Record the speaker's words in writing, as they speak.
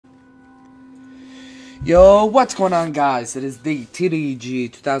Yo, what's going on, guys? It is the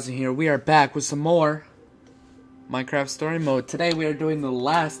TDG 2000 here. We are back with some more Minecraft Story Mode. Today we are doing the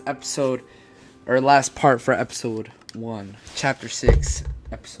last episode, or last part for episode 1. Chapter 6,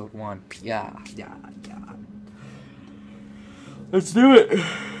 episode 1. Yeah. Let's do it!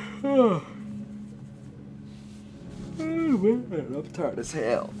 Oh, man, I'm tired as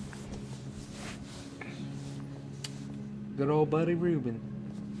hell. Good old buddy Ruben.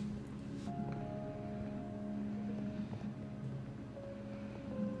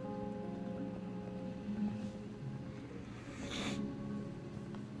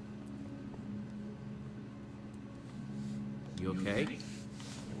 You okay?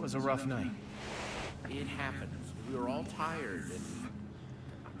 It was a rough night. It happens. We were all tired, and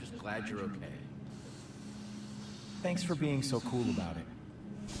I'm just glad you're okay. Thanks for being so cool about it.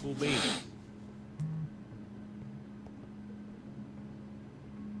 Cool beans.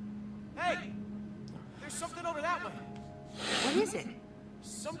 Hey! There's something over that way. What is it?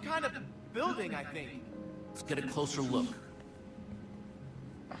 Some kind of building, I think. Let's get a closer look.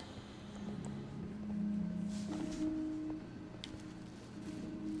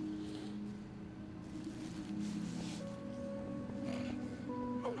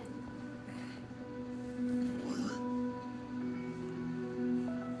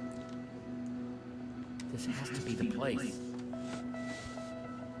 This has to be the place.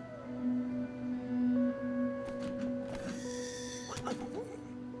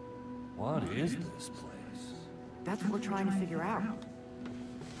 What is this place? That's what we're trying to figure out.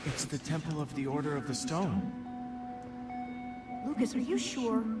 It's the Temple of the Order of the Stone. Lucas, are you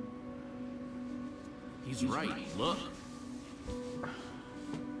sure? He's right. Look.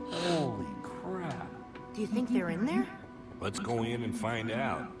 Holy crap. Do you think they're in there? Let's go in and find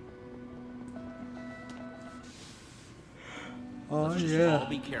out. Oh, Let's just yeah. all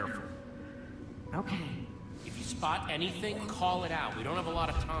be careful. Okay. If you spot anything, call it out. We don't have a lot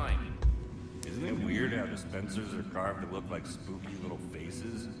of time. Isn't it weird how dispensers are carved to look like spooky little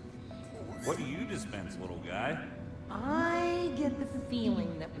faces? What do you dispense, little guy? I get the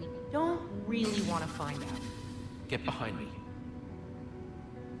feeling that we don't really want to find out. Get behind me.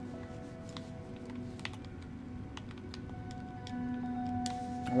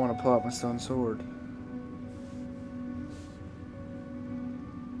 I want to pull out my stone sword.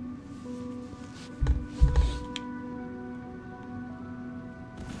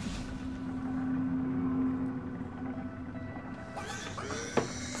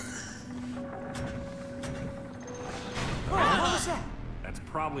 What was that? That's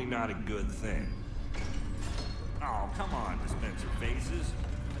probably not a good thing. Oh, come on, dispenser faces.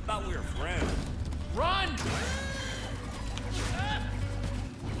 I thought we were friends. Run!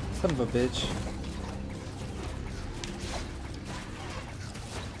 Son of a bitch.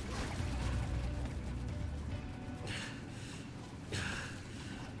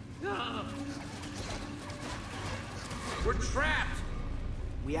 We're trapped!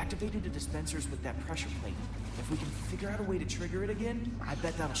 We activated the dispensers with that pressure plate. If we can figure out a way to trigger it again, I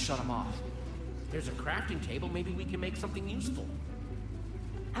bet that'll shut them off. There's a crafting table. Maybe we can make something useful.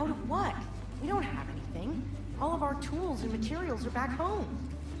 Out of what? We don't have anything. All of our tools and materials are back home.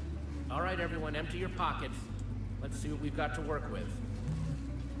 All right, everyone, empty your pockets. Let's see what we've got to work with.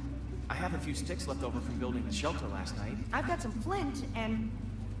 I have a few sticks left over from building the shelter last night. I've got some flint and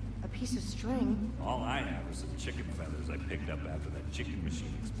a piece of string. All I have are some chicken feathers I picked up after that chicken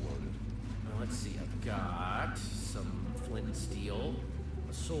machine exploded. Let's see, I've got some flint and steel,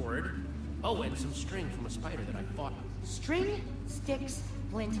 a sword, oh, and some string from a spider that I fought. String, sticks,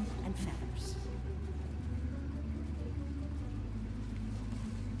 flint, and feathers.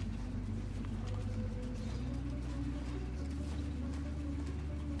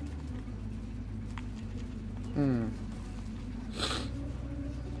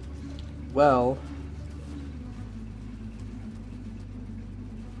 Well,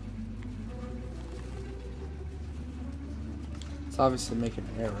 it's obviously make an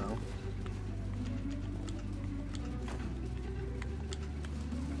arrow.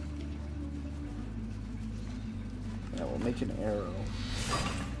 Yeah, we'll make an arrow.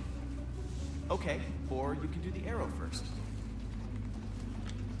 Okay, or you can do the arrow first.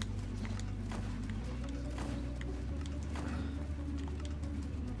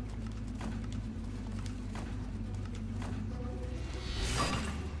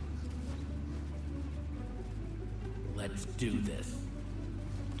 Let's do this.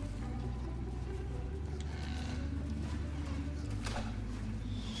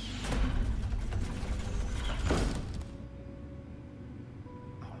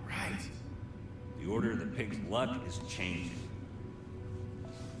 Order of the Pig's luck is changing.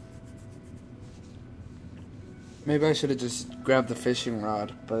 Maybe I should have just grabbed the fishing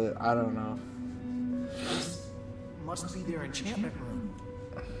rod, but I don't know. This must be their enchantment room.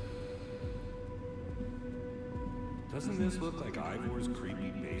 Doesn't this look like Ivor's creepy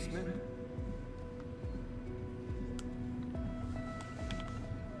basement?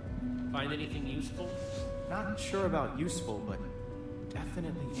 Find anything useful? Not sure about useful, but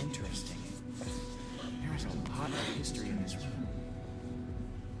definitely interesting. There is a lot of history in this room.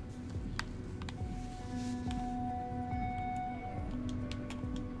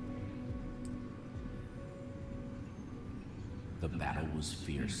 The battle was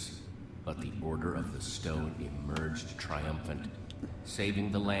fierce, but the Order of the Stone emerged triumphant,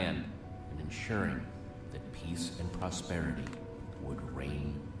 saving the land and ensuring that peace and prosperity would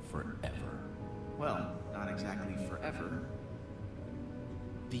reign forever. Well, not exactly forever.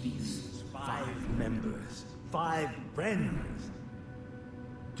 These 5 members, 5 friends,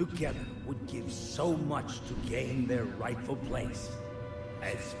 together would give so much to gain their rightful place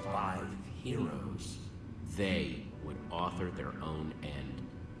as 5 heroes. They would author their own end.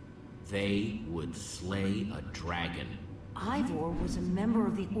 They would slay a dragon. Ivor was a member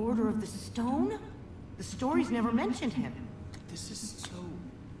of the Order of the Stone? The stories never mentioned him. This is so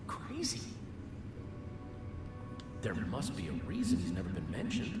crazy. There must be a reason he's never been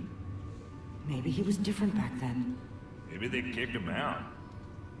mentioned. Maybe he was different back then. Maybe they kicked him out.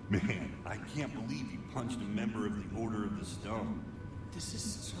 Man, I can't believe he punched a member of the Order of the Stone. This is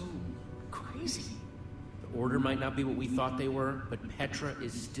so crazy. The Order might not be what we thought they were, but Petra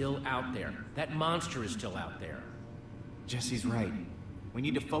is still out there. That monster is still out there. Jesse's right. We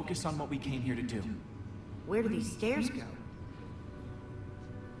need to focus on what we came here to do. Where do these stairs go?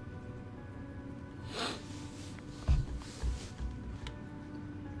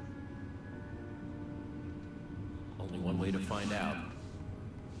 Only one way to find out.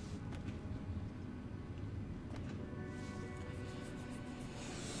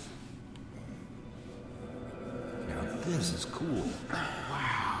 Now this is cool.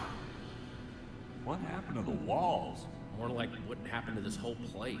 Wow. What happened to the walls? More like what happened to this whole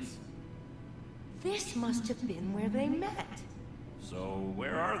place. This must have been where they met. So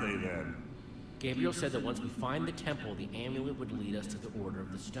where are they then? Gabriel said that once we find the temple, the amulet would lead us to the Order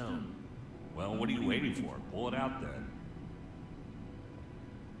of the Stone. Well, what are you waiting for? Pull it out then.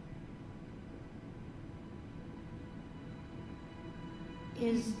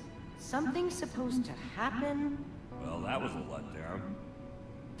 Is something supposed to happen? Well, that was a letdown.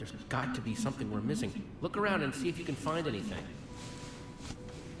 There's got to be something we're missing. Look around and see if you can find anything.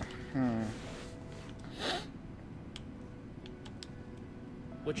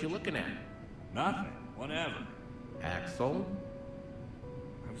 What you looking at? Nothing. Whatever. Axel?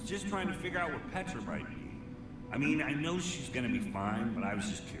 I was just trying to figure out what Petra might be. I mean, I know she's gonna be fine, but I was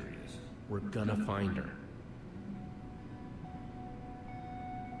just curious. We're gonna find her.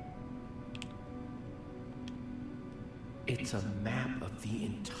 It's a map of the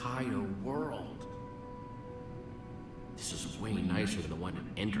entire world. This is way nicer than the one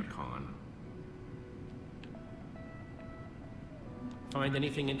at Endercon. Find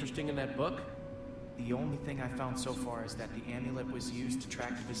anything interesting in that book? The only thing I found so far is that the amulet was used to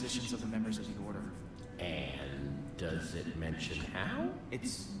track the positions of the members of the Order. And does it mention how?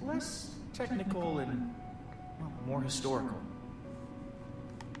 It's less technical and, well, more historical.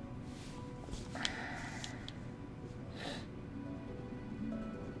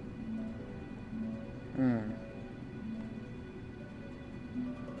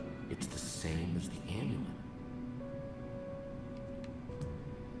 It's the same as the amulet.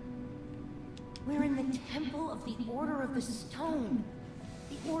 We're in the Temple of the Order of the Stone.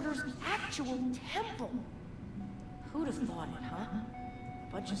 The Order's actual temple. Who'd have thought it, huh?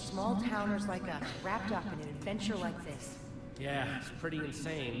 A bunch of small towners like us wrapped up in an adventure like this. Yeah, it's pretty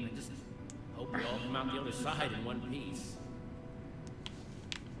insane. I just hope we all come out the other side in one piece.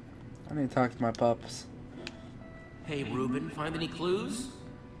 I need to talk to my pups. Hey, Reuben, find any clues?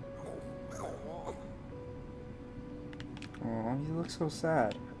 Oh, he looks so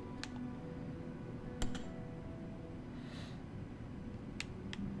sad.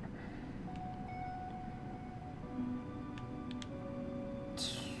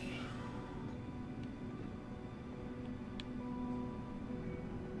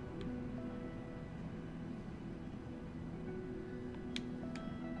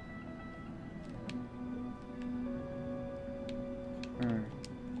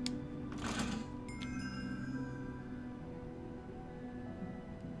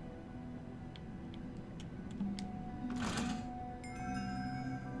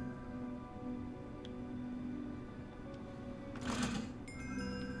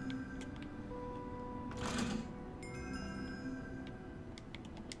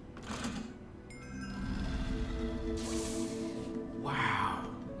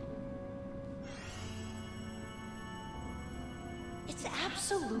 It's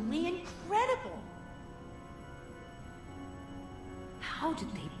absolutely incredible. How did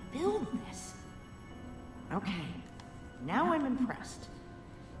they build this? Okay, now I'm impressed.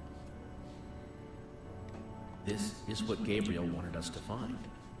 This is what Gabriel wanted us to find.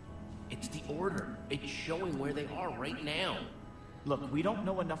 It's the Order. It's showing where they are right now. Look, we don't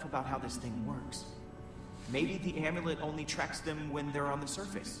know enough about how this thing works. Maybe the amulet only tracks them when they're on the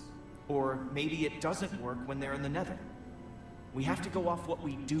surface. Or maybe it doesn't work when they're in the Nether. We have to go off what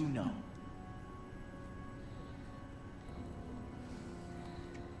we do know.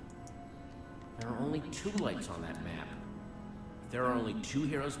 There are only 2 lights on that map. If there are only 2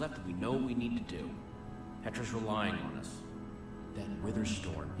 heroes left that we know what we need to do, Petra's relying on us. That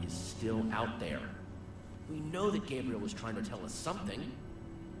Witherstorm is still out there. We know that Gabriel was trying to tell us something.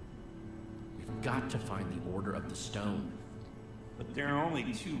 We've got to find the Order of the Stone. But there are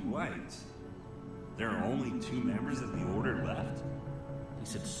only 2 lights. There are only 2 members of the Order left? He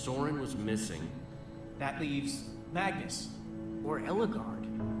said Soren was missing. That leaves Magnus. Or Ellegaard.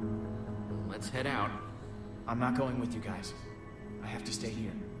 Let's head out. I'm not going with you guys. I have to stay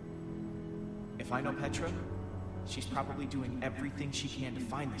here. If I know Petra, she's probably doing everything she can to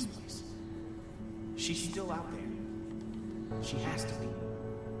find this place. She's still out there. She has to be.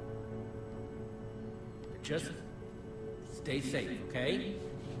 Just stay safe, okay?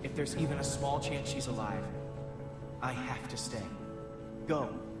 If there's even a small chance she's alive, I have to stay. Go.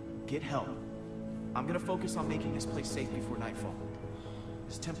 Get help. I'm gonna focus on making this place safe before nightfall.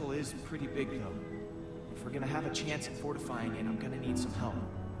 This temple is pretty big, though. If we're gonna have a chance at fortifying it, I'm gonna need some help.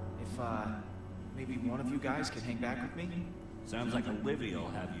 If, maybe one of you guys can hang back with me? Sounds like Olivia will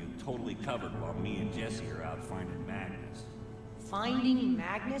have you totally covered while me and Jesse are out finding Magnus. Finding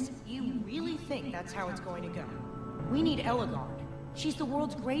Magnus? You really think that's how it's going to go? We need Ellegaard. She's the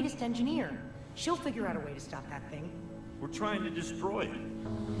world's greatest engineer. She'll figure out a way to stop that thing. We're trying to destroy it.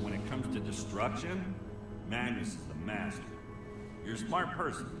 When it comes to destruction, Magnus is the master. You're a smart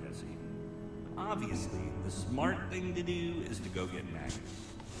person, Jesse. Obviously, the smart thing to do is to go get Magnus.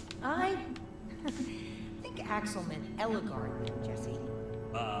 I think Axel meant Ellegaard, Jesse.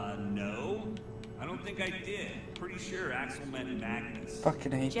 No. I don't think I did. Pretty sure Axel meant Magnus.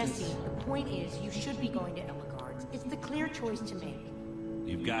 Fucking hate Jesse, this. the point is, you should be going to Ellegaard's. It's the clear choice to make.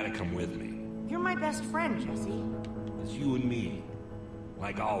 You've got to come with me. You're my best friend, Jesse. It's you and me.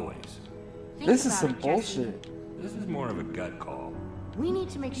 Like always. Think This is about some it, Jesse. bullshit. This is more of a gut call. We need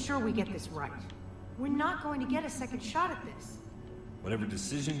to make sure we get this right. We're not going to get a second shot at this. Whatever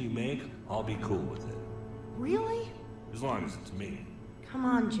decision you make, I'll be cool with it. Really? As long as it's me. Come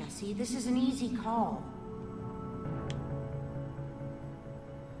on, Jesse. This is an easy call.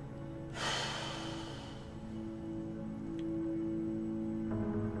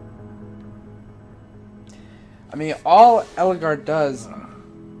 I mean, all Ellegaard does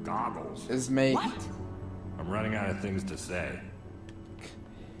Goggles. is make... What? I'm running out of things to say.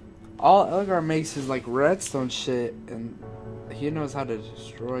 All Ellegaard makes is like redstone shit, and he knows how to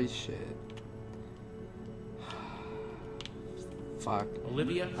destroy shit. Fuck.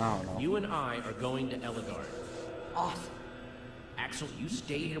 Olivia, I don't know. you and I are going to Ellegaard. Awesome. Axel, you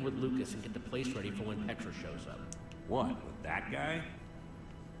stay here with Lucas and get the place ready for when Petra shows up. What? With that guy?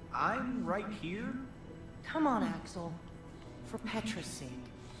 I'm right here? Come on, Axel. For Petra's sake.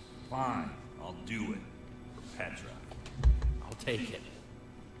 Fine. I'll do it. For Petra. I'll take it.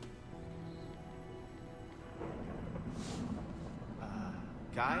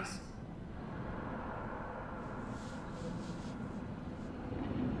 Guys?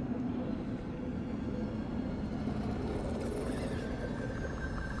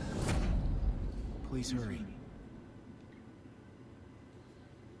 Please hurry.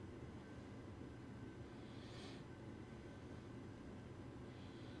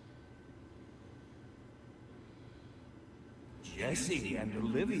 Jesse and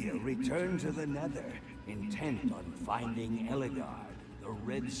Olivia return to the Nether, intent on finding Ellegaard, the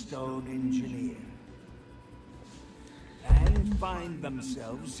Redstone Engineer. And find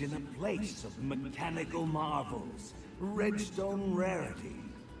themselves in a place of mechanical marvels, redstone rarity.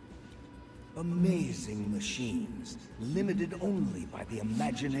 Amazing machines, limited only by the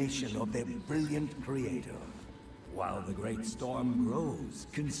imagination of their brilliant creator. While the great storm grows,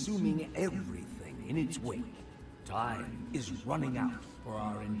 consuming everything in its wake, time is running out for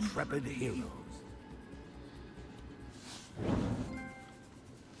our intrepid heroes.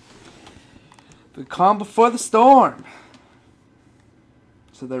 The calm before the storm.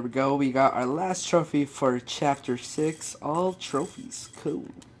 So there we go. We got our last trophy for chapter 6. All trophies. Cool.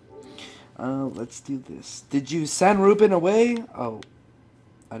 Let's do this. Did you send Ruben away? Oh,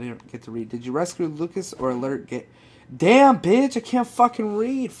 I didn't get to read. Did you rescue Lucas or alert Damn, bitch, I can't fucking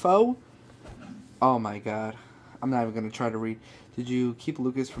read, foe. Oh my god. I'm not even gonna try to read. Did you keep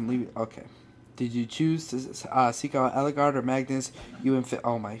Lucas from leaving? Okay. Did you choose to seek out Ellegaard or Magnus? You and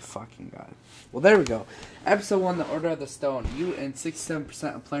oh my fucking god. Well, there we go. Episode 1, The Order of the Stone. You and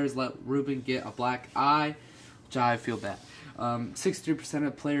 67% of players let Ruben get a black eye, which I feel bad. 63%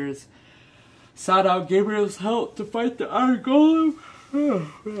 of players sought out Gabriel's help to fight the Iron Golem.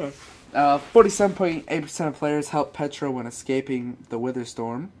 47.8% of players helped Petra when escaping the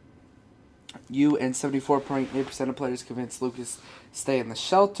Witherstorm. You and 74.8% of players convinced Lucas to stay in the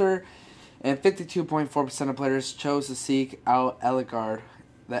shelter. And 52.4% of players chose to seek out Ellegaard,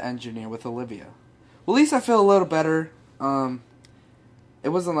 the engineer, with Olivia. Well, at least I feel a little better. It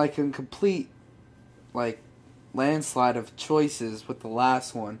wasn't like a complete, landslide of choices with the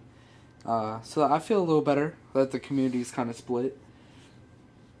last one. So I feel a little better that the community is kind of split.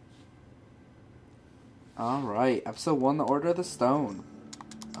 Alright, episode 1, The Order of the Stone.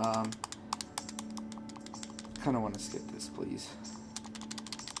 Kind of want to skip this, please.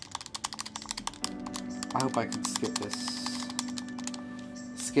 I hope I can skip this.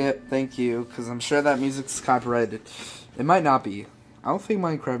 Skip, thank you, because I'm sure that music's copyrighted. It might not be. I don't think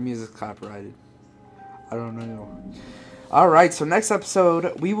Minecraft music's copyrighted. I don't know. Alright, so next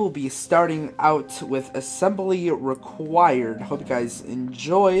episode, we will be starting out with Assembly Required. Hope you guys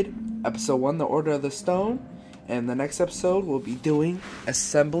enjoyed episode 1, The Order of the Stone. And the next episode, we'll be doing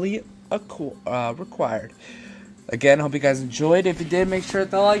Assembly Required. Again, hope you guys enjoyed. If you did, make sure to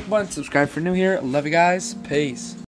hit the like button. Subscribe for new here. Love you guys. Peace.